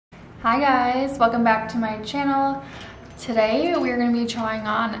Hi guys, welcome back to my channel. Today we are going to be trying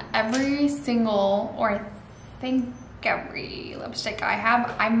on every single, or I think every lipstick I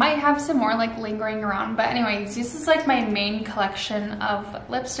have. I might have some more like lingering around, but anyways, this is like my main collection of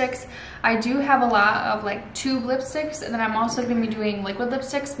lipsticks. I do have a lot of like tube lipsticks, and then I'm also going to be doing liquid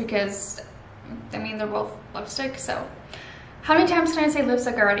lipsticks because I mean they're both lipsticks, so how many times can I say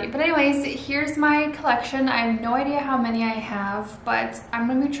lipstick already? But anyways, here's my collection. I have no idea how many I have, but I'm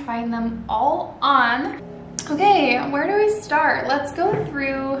gonna be trying them all on. Okay, where do we start? Let's go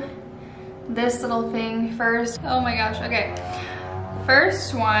through this little thing first. Oh my gosh, okay.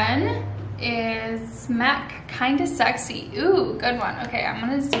 First one is MAC Kinda Sexy. Ooh, good one. Okay, I'm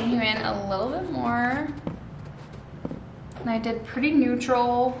gonna zoom you in a little bit more. And I did pretty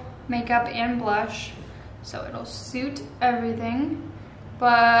neutral makeup and blush, so it'll suit everything.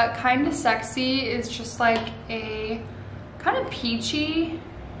 But Kinda Sexy is just like a kind of peachy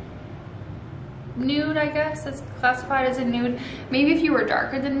nude, I guess. It's classified as a nude. Maybe if you were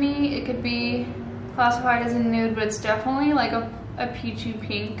darker than me, it could be classified as a nude, but it's definitely like a peachy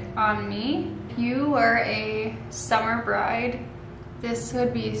pink on me. If you were a summer bride, this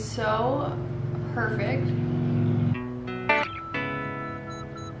would be so perfect.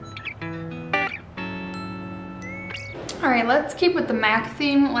 All right, let's keep with the MAC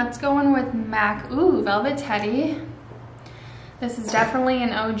theme. Let's go in with MAC, ooh, Velvet Teddy. This is definitely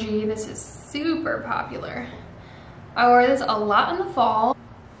an OG. This is super popular. I wore this a lot in the fall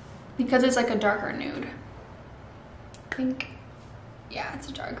because it's like a darker nude. I think, yeah, it's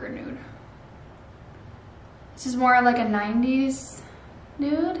a darker nude. This is more like a 90s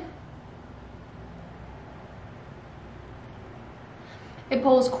nude. It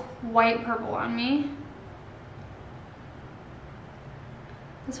pulls quite purple on me.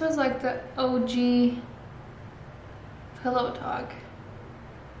 This was like the OG pillow talk.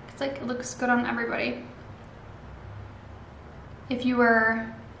 It's like, it looks good on everybody. If you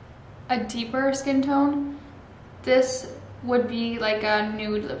were a deeper skin tone, this would be like a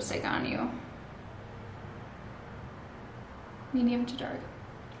nude lipstick on you. Medium to dark.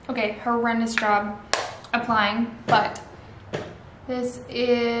 Okay, horrendous job applying, but this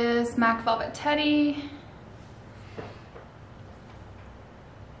is MAC Velvet Teddy.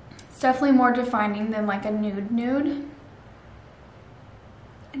 Definitely more defining than like a nude nude.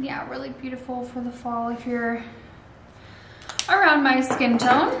 And yeah, really beautiful for the fall if you're around my skin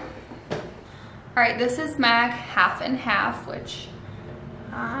tone. All right, this is MAC Half and Half, which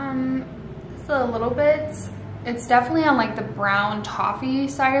is a little bit, it's definitely on like the brown toffee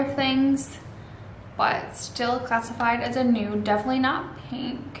side of things, but still classified as a nude, definitely not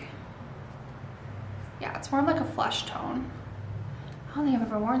pink. Yeah, it's more like a flesh tone. I don't think I've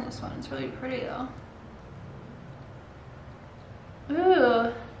ever worn this one. It's really pretty though.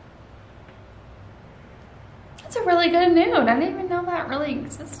 Ooh. That's a really good nude. I didn't even know that really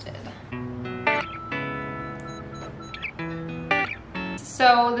existed.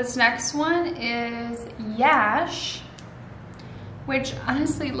 So this next one is Yash, which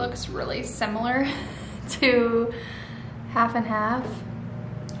honestly looks really similar to Half and Half,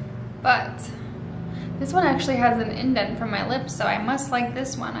 but this one actually has an indent from my lips, so I must like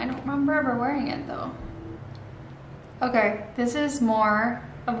this one. I don't remember ever wearing it though. Okay, this is more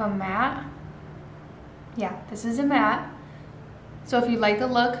of a matte. Yeah, this is a matte. So if you like the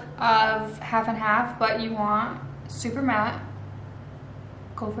look of Half and Half, but you want super matte,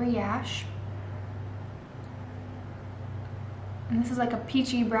 go for Yash. And this is like a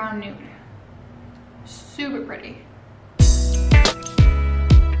peachy brown nude. Super pretty.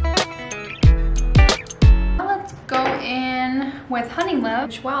 Go in with Honey Love,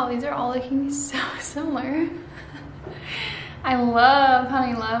 which, wow, these are all looking so similar. I love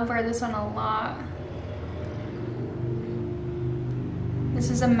Honey Love, wear this one a lot. This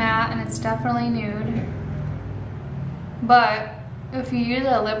is a matte and it's definitely nude, but if you use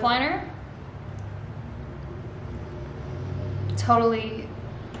a lip liner, totally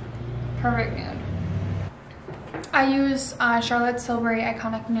perfect nude. I use Charlotte Tilbury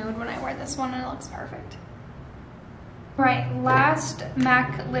Iconic Nude when I wear this one and it looks perfect. Right, last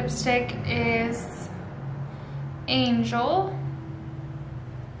MAC lipstick is Angel.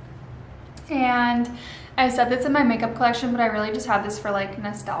 And I said this in my makeup collection, but I really just had this for like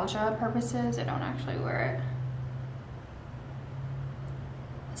nostalgia purposes. I don't actually wear it.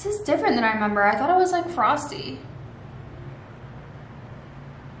 This is different than I remember. I thought it was like frosty.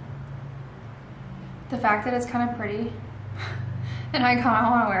 The fact that it's kind of pretty and I kind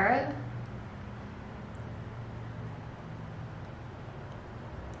of want to wear it.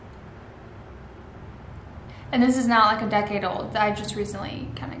 And this is not like a decade old. I just recently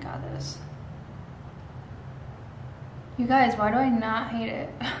kind of got this. You guys, why do I not hate it?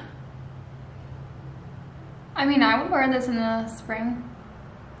 I mean, I would wear this in the spring.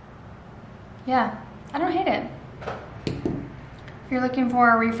 Yeah, I don't hate it. If you're looking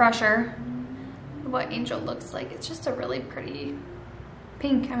for a refresher, what Angel looks like, it's just a really pretty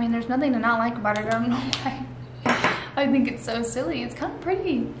pink. I mean, there's nothing to not like about it. I don't know why. I think it's so silly. It's kind of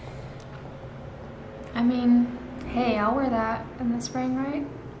pretty. I mean, hey, I'll wear that in the spring, right?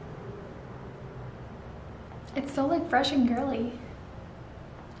 It's so like fresh and girly.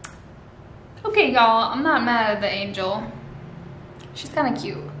 Okay, y'all, I'm not mad at the Angel. She's kind of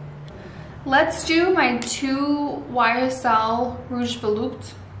cute. Let's do my 2 YSL Rouge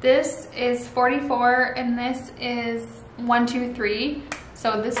Volupte. This is 44 and this is 123.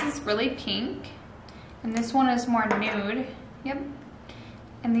 So this is really pink and this one is more nude. Yep.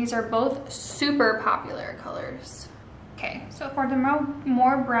 And these are both super popular colors. Okay, so for the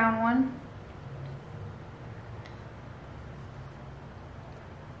more brown one,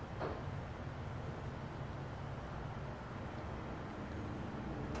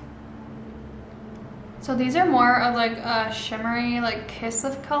 so these are more of like a shimmery like kiss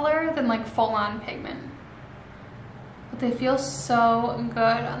of color than like full-on pigment. But they feel so good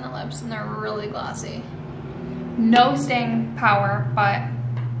on the lips and they're really glossy. No staying power, but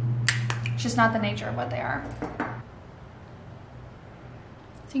it's just not the nature of what they are.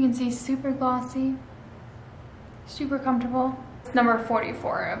 So you can see super glossy, super comfortable. It's number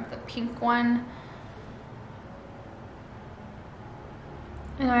 44 of the pink one.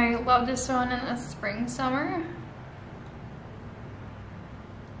 And I love this one in the spring, summer.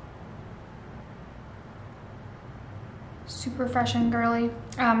 Super fresh and girly.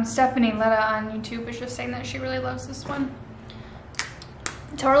 Stephanie Letta on YouTube was just saying that she really loves this one.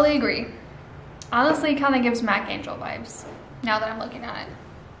 Totally agree. Honestly, kind of gives MAC Angel vibes now that I'm looking at it.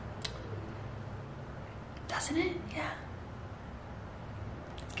 Doesn't it? Yeah.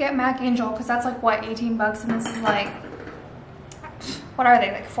 Get MAC Angel because that's like what, 18 bucks, and this is like, what are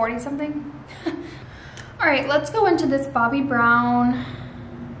they, like 40 something? All right, let's go into this Bobbi Brown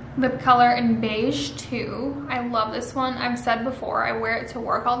lip color in beige 2. I love this one. I've said before, I wear it to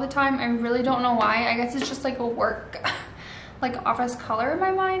work all the time. I really don't know why. I guess it's just like a work, like office color in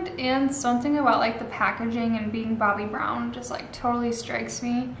my mind, and something about like the packaging and being Bobbi Brown just like totally strikes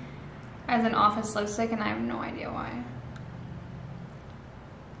me as an office lipstick, and I have no idea why.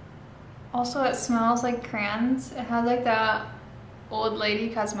 Also, it smells like crayons. It has like that old lady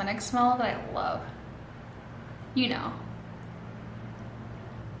cosmetic smell that I love. You know.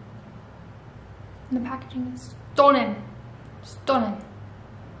 And the packaging is stunning. Stunning.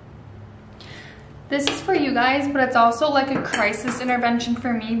 This is for you guys, but it's also like a crisis intervention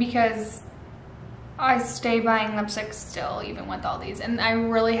for me because I stay buying lipsticks still, even with all these, and I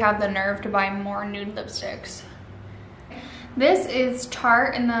really have the nerve to buy more nude lipsticks. This is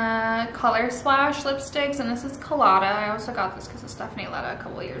Tarte in the Color Splash lipsticks, and this is Colada. I also got this because of Stephanie Letta a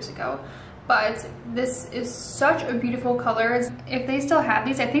couple years ago. But this is such a beautiful color. If they still have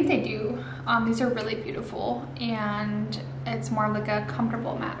these, I think they do. These are really beautiful, and it's more like a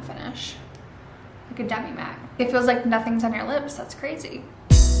comfortable matte finish. Like a demi matte. It feels like nothing's on your lips. That's crazy.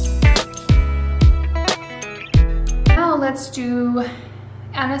 Now let's do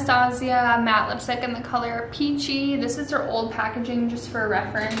Anastasia matte lipstick in the color Peachy. This is their old packaging, just for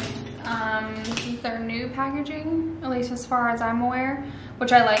reference. This is their new packaging, at least as far as I'm aware,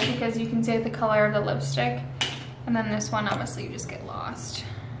 which I like because you can see the color of the lipstick. And then this one, obviously, you just get lost.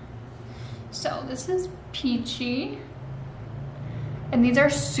 So this is Peachy. And these are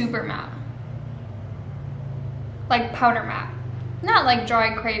super matte. Like powder matte. Not like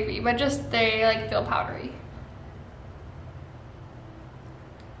dry crepey, but just they like feel powdery.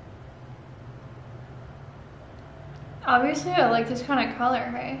 Obviously, I like this kind of color,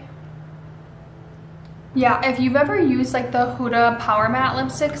 hey? Yeah, if you've ever used like the Huda Power Matte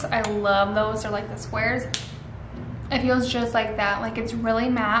lipsticks, I love those. They're like the squares. It feels just like that. Like it's really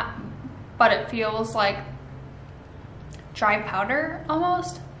matte, but it feels like dry powder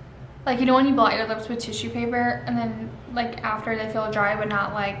almost. Like, you know when you blot your lips with tissue paper and then like after they feel dry but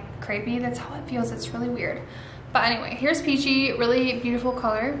not like crepey? That's how it feels. It's really weird. But anyway, here's Peachy. Really beautiful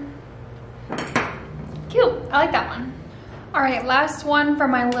color. Cute. I like that one. All right, last one for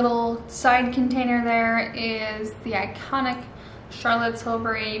my little side container there is the iconic Charlotte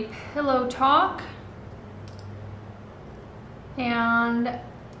Tilbury Pillow Talk. And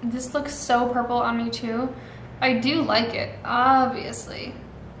this looks so purple on me too. I do like it, obviously,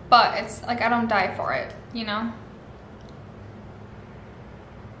 but it's like I don't die for it, you know?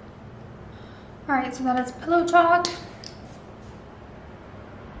 All right, so that is Pillow Talk.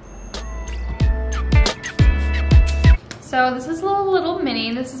 So this is a little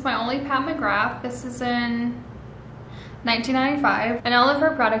mini. This is my only Pat McGrath. This is in $19.95. And all of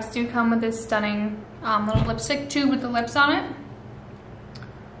her products do come with this stunning little lipstick tube with the lips on it.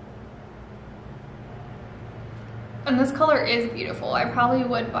 And this color is beautiful. I probably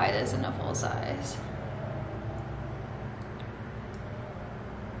would buy this in a full size.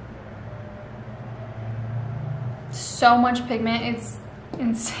 So much pigment, it's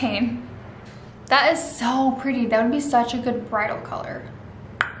insane. That is so pretty. That would be such a good bridal color.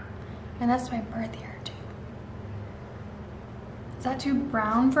 And that's my birth year too. Is that too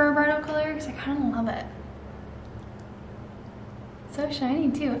brown for a bridal color? Because I kind of love it. It's so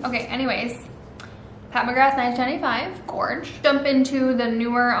shiny too. Okay, anyways. Pat McGrath, $19.95, gorge. Jump into the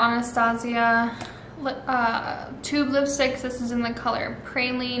newer Anastasia tube lipsticks. This is in the color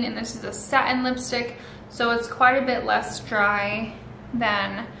Praline, and this is a satin lipstick. So it's quite a bit less dry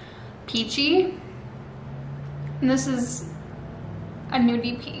than Peachy. And this is a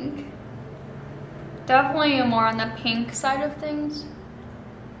nudie pink. Definitely more on the pink side of things.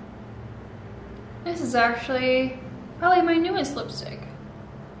 This is actually probably my newest lipstick.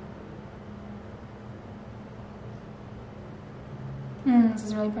 This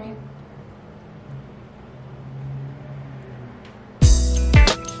is really pretty.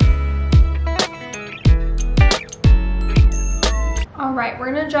 All right,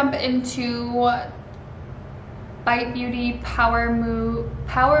 we're gonna jump into Bite Beauty Power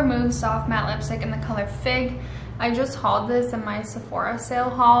Move Soft Matte Lipstick in the color Fig. I just hauled this in my Sephora sale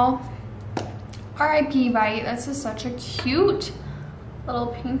haul. RIP Bite, this is such a cute little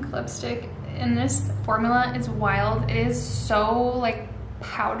pink lipstick. And this formula is wild. It is so like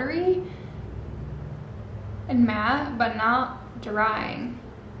powdery and matte, but not drying.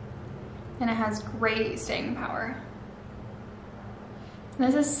 And it has great staying power.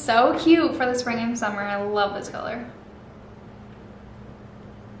 This is so cute for the spring and summer. I love this color.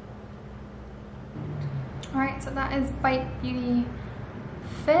 All right, so that is Bite Beauty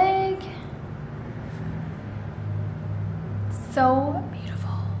Fig. So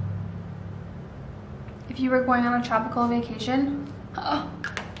beautiful. If you were going on a tropical vacation, oh,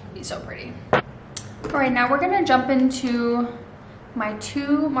 it'd be so pretty. All right, now we're gonna jump into my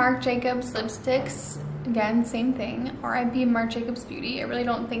two Marc Jacobs lipsticks. Again, same thing, RIP Marc Jacobs Beauty. I really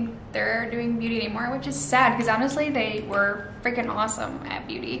don't think they're doing beauty anymore, which is sad because honestly, they were freaking awesome at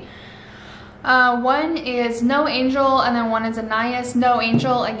beauty. One is No Angel, and then one is Anais. No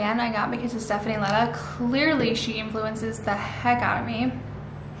Angel, again, I got because of Stephanie Letta. Clearly, she influences the heck out of me.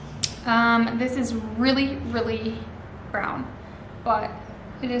 This is really, really brown, but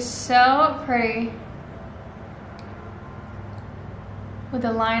it is so pretty. With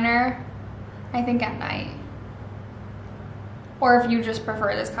a liner, I think at night. Or if you just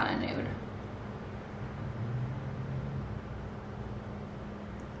prefer this kind of nude.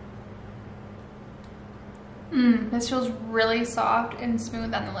 This feels really soft and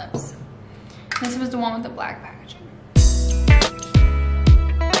smooth on the lips. This was the one with the black packaging.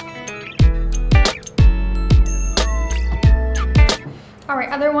 All right,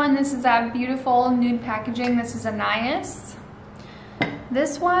 other one, this is that beautiful nude packaging. This is Anais.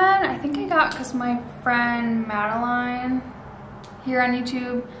 This one, I think I got because my friend Madeline here on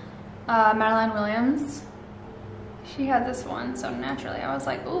YouTube, Madeline Williams, she had this one, so naturally I was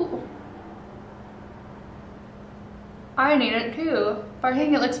like, ooh, I need it too. But I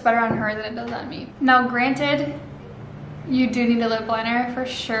think it looks better on her than it does on me. Now granted, you do need a lip liner for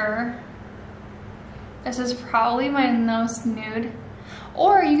sure. This is probably my most nude.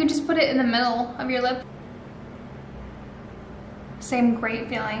 Or you could just put it in the middle of your lip. Same great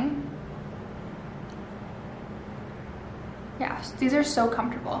feeling. Yeah, these are so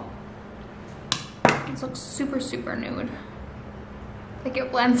comfortable. This looks super, super nude. Like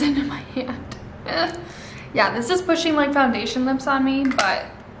it blends into my hand. Yeah, this is pushing like foundation lips on me, but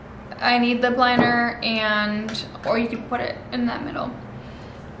I need lip liner and, or you could put it in that middle.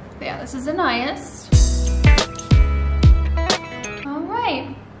 But yeah, this is Anais. All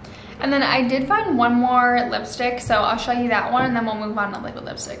right. And then I did find one more lipstick, so I'll show you that one and then we'll move on to liquid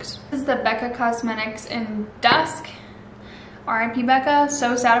lipsticks. This is the Becca Cosmetics in Dusk. RIP Becca,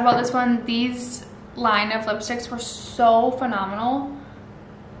 so sad about this one. These line of lipsticks were so phenomenal.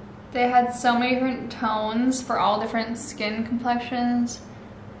 They had so many different tones for all different skin complexions.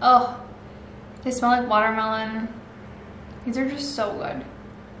 Oh, they smell like watermelon. These are just so good.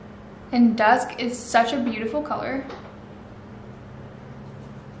 And Dusk is such a beautiful color.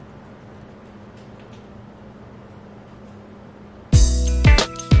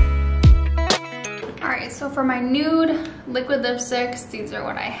 so for my nude liquid lipsticks, these are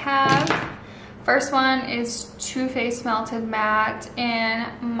what I have. First one is Too Faced Melted Matte in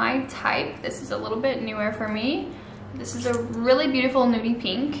my type. This is a little bit newer for me. This is a really beautiful nudie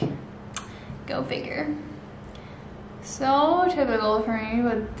pink. Go figure. So typical for me,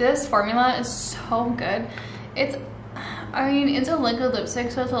 but this formula is so good. It's a liquid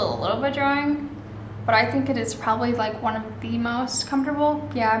lipstick, so it's a little bit drying, but I think it is probably like one of the most comfortable.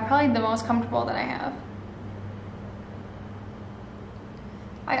 Yeah, probably the most comfortable that I have.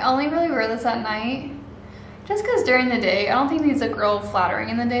 I only really wear this at night, just because during the day, I don't think these look real flattering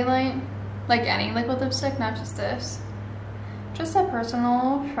in the daylight, like any liquid lipstick, not just this. Just a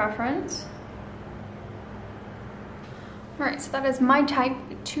personal preference. Alright, so that is my type,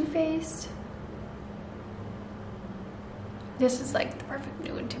 Too Faced. This is like the perfect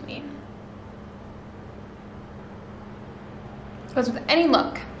nude to me. Goes with any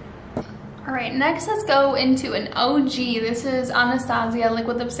look. Alright, next let's go into an OG. This is Anastasia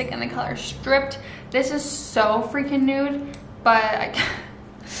liquid lipstick in the color Stripped. This is so freaking nude, but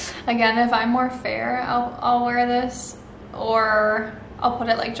again, if I'm more fair, I'll wear this, or I'll put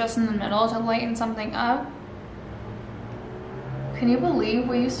it like just in the middle to lighten something up. Can you believe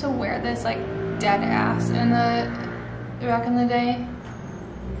we used to wear this like dead ass back in the day?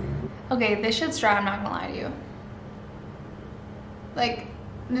 Okay, this shit's dry, I'm not gonna lie to you. Like,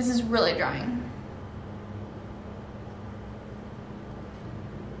 this is really drying.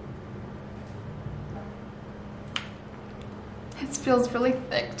 It feels really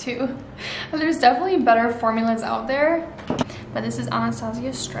thick too. There's definitely better formulas out there, but this is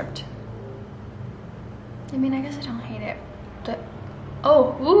Anastasia Stripped. I mean, I guess I don't hate it. But,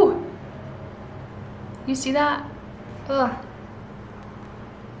 oh, ooh. You see that? Ugh.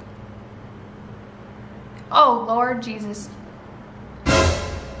 Oh, Lord Jesus.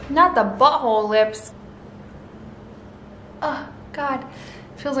 Not the butthole lips. Oh, God.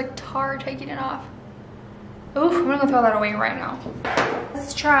 It feels like tar taking it off. Oof, I'm gonna throw that away right now.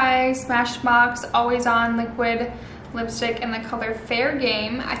 Let's try Smashbox Always On Liquid Lipstick in the color Fair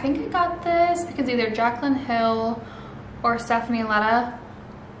Game. I think I got this because either Jaclyn Hill or Stephanie Letta.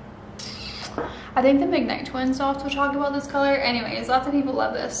 I think the McKnight twins also talk about this color. Anyways, lots of people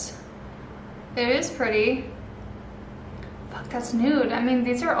love this. It is pretty. Fuck, that's nude. I mean,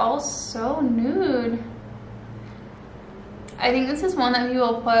 these are all so nude. I think this is one that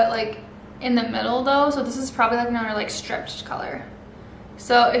people put like in the middle though. So this is probably like another like stripped color.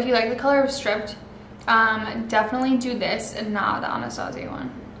 So if you like the color of Stripped, definitely do this and not the Anastasia one.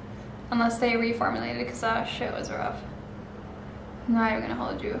 Unless they reformulated, because that shit was rough. I'm not even gonna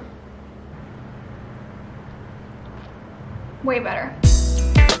hold you. Way better.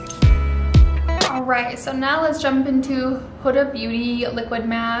 Alright, so now let's jump into Huda Beauty Liquid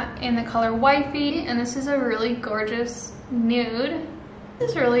Matte in the color Wifey, and this is a really gorgeous nude.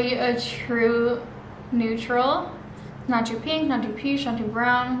 This is really a true neutral. Not too pink, not too peach, not too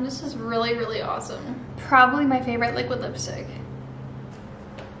brown. This is really, really awesome. Probably my favorite liquid lipstick.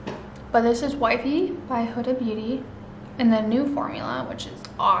 But this is Wifey by Huda Beauty in the new formula, which is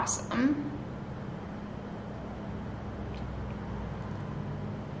awesome.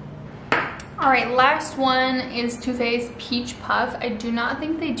 Alright, last one is Too Faced Peach Puff. I do not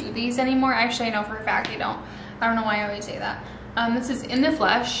think they do these anymore. Actually, I know for a fact they don't. I don't know why I always say that. This is In the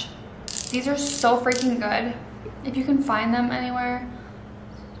Flesh. These are so freaking good. If you can find them anywhere,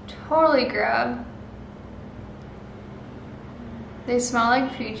 totally grab. They smell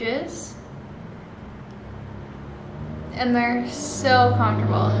like peaches. And they're so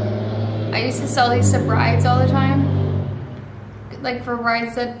comfortable. I used to sell these to brides all the time. Like for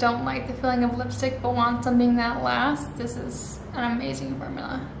brides that don't like the feeling of lipstick but want something that lasts, this is an amazing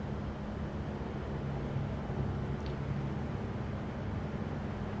formula.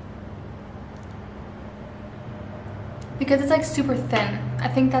 Because it's like super thin. I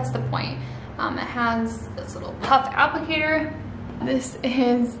think that's the point. It has this little puff applicator. This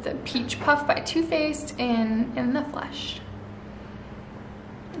is the Peach Puff by Too Faced in the Flesh.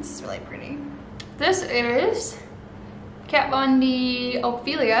 This is really pretty. This is Kat Von D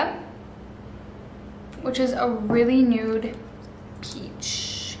Ophelia, which is a really nude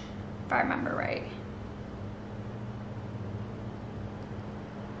peach, if I remember right.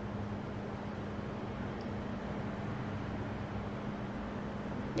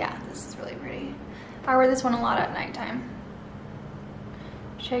 Yeah, this is really pretty. I wear this one a lot at nighttime.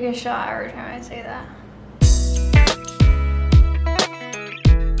 Take a shot every time I say that.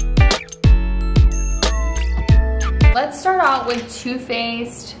 Let's start out with Too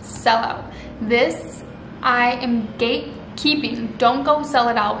Faced Sellout. This I am gatekeeping. Don't go sell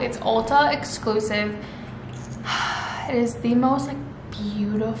it out. It's Ulta exclusive. It is the most like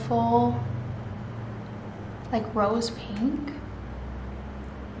beautiful, like rose pink.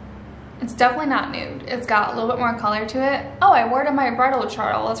 It's definitely not nude. It's got a little bit more color to it. Oh, I wore it in my bridal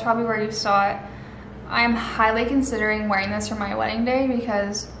chart. That's probably where you saw it. I am highly considering wearing this for my wedding day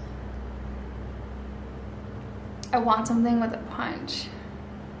because I want something with a punch.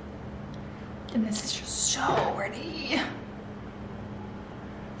 And this is just so pretty.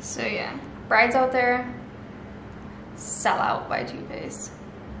 So yeah, brides out there, Sell Out by Too Faced.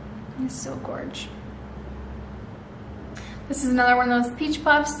 It's so gorgeous. This is another one of those peach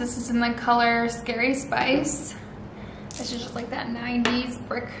puffs. This is in the color Scary Spice. This is just like that 90s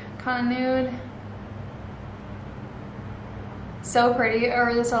brick kind of nude. So pretty. I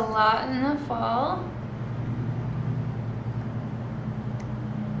wear this a lot in the fall.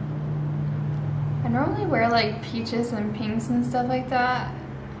 I normally wear like peaches and pinks and stuff like that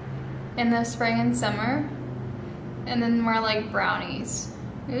in the spring and summer. And then more like brownies.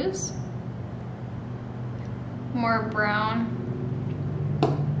 Oops. More brown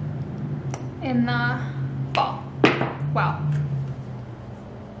in the fall. Wow.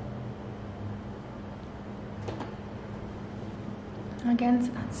 Again,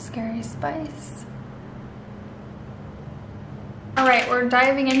 so that's Scary Spice. All right, we're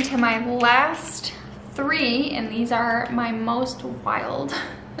diving into my last 3, and these are my most wild.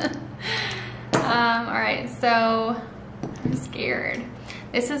 All right, so I'm scared.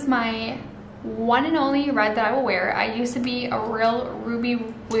 This is my one and only red that I will wear. I used to be a real Ruby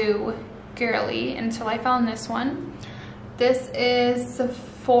Woo girly until I found this one. This is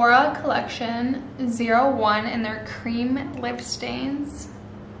Sephora Collection 01 and their cream lip stains.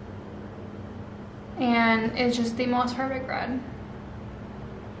 And it's just the most perfect red.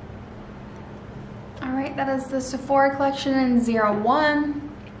 Alright, that is the Sephora Collection in 01.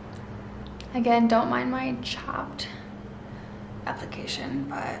 Again, don't mind my chopped application,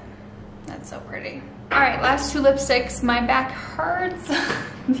 but that's so pretty. All right, last 2 lipsticks. My back hurts.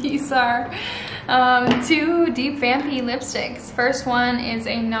 These are 2 Deep Vampy lipsticks. First one is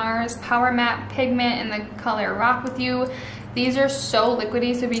a NARS Power Matte Pigment in the color Rock With You. These are so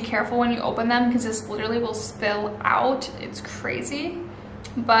liquidy, so be careful when you open them because this literally will spill out. It's crazy,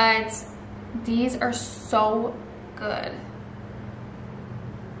 but these are so good.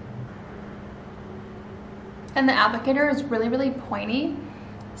 And the applicator is really, really pointy,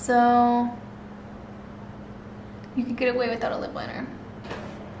 so you could get away without a lip liner.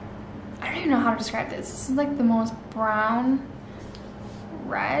 I don't even know how to describe this. This is like the most brown,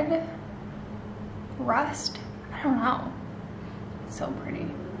 red, rust. I don't know. It's so pretty.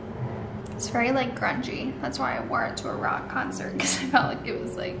 It's very like grungy. That's why I wore it to a rock concert, because I felt like it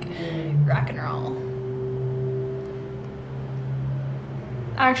was like rock and roll.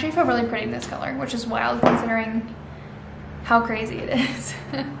 I actually feel really pretty in this color, which is wild considering how crazy it is.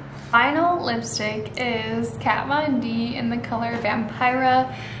 Final lipstick is Kat Von D in the color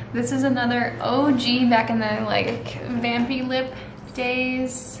Vampira. This is another OG back in the like vampy lip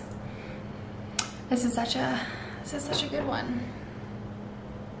days. This is such a good one.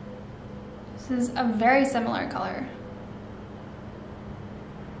 This is a very similar color.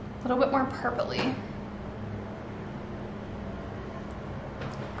 A little bit more purpley.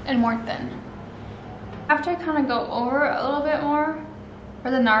 And more thin. After I kind of go over a little bit more,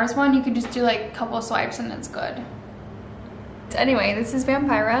 for the NARS one, you could just do like a couple of swipes and it's good. Anyway, this is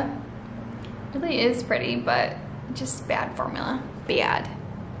Vampira. It really is pretty, but just bad formula. Bad.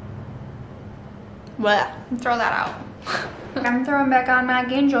 Blech. Throw that out. I'm throwing back on my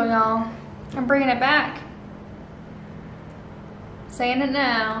Angel, y'all. I'm bringing it back. Saying it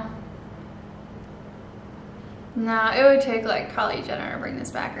now. No, it would take like Kylie Jenner to bring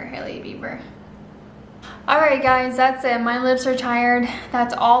this back, or Hailey Bieber. Alright guys, that's it. My lips are tired.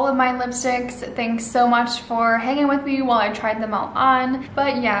 That's all of my lipsticks. Thanks so much for hanging with me while I tried them all on.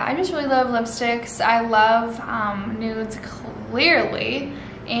 But yeah, I just really love lipsticks. I love nudes clearly.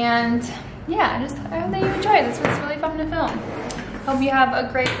 And yeah, I hope that you enjoyed. This was really fun to film. Hope you have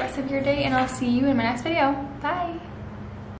a great rest of your day, and I'll see you in my next video. Bye!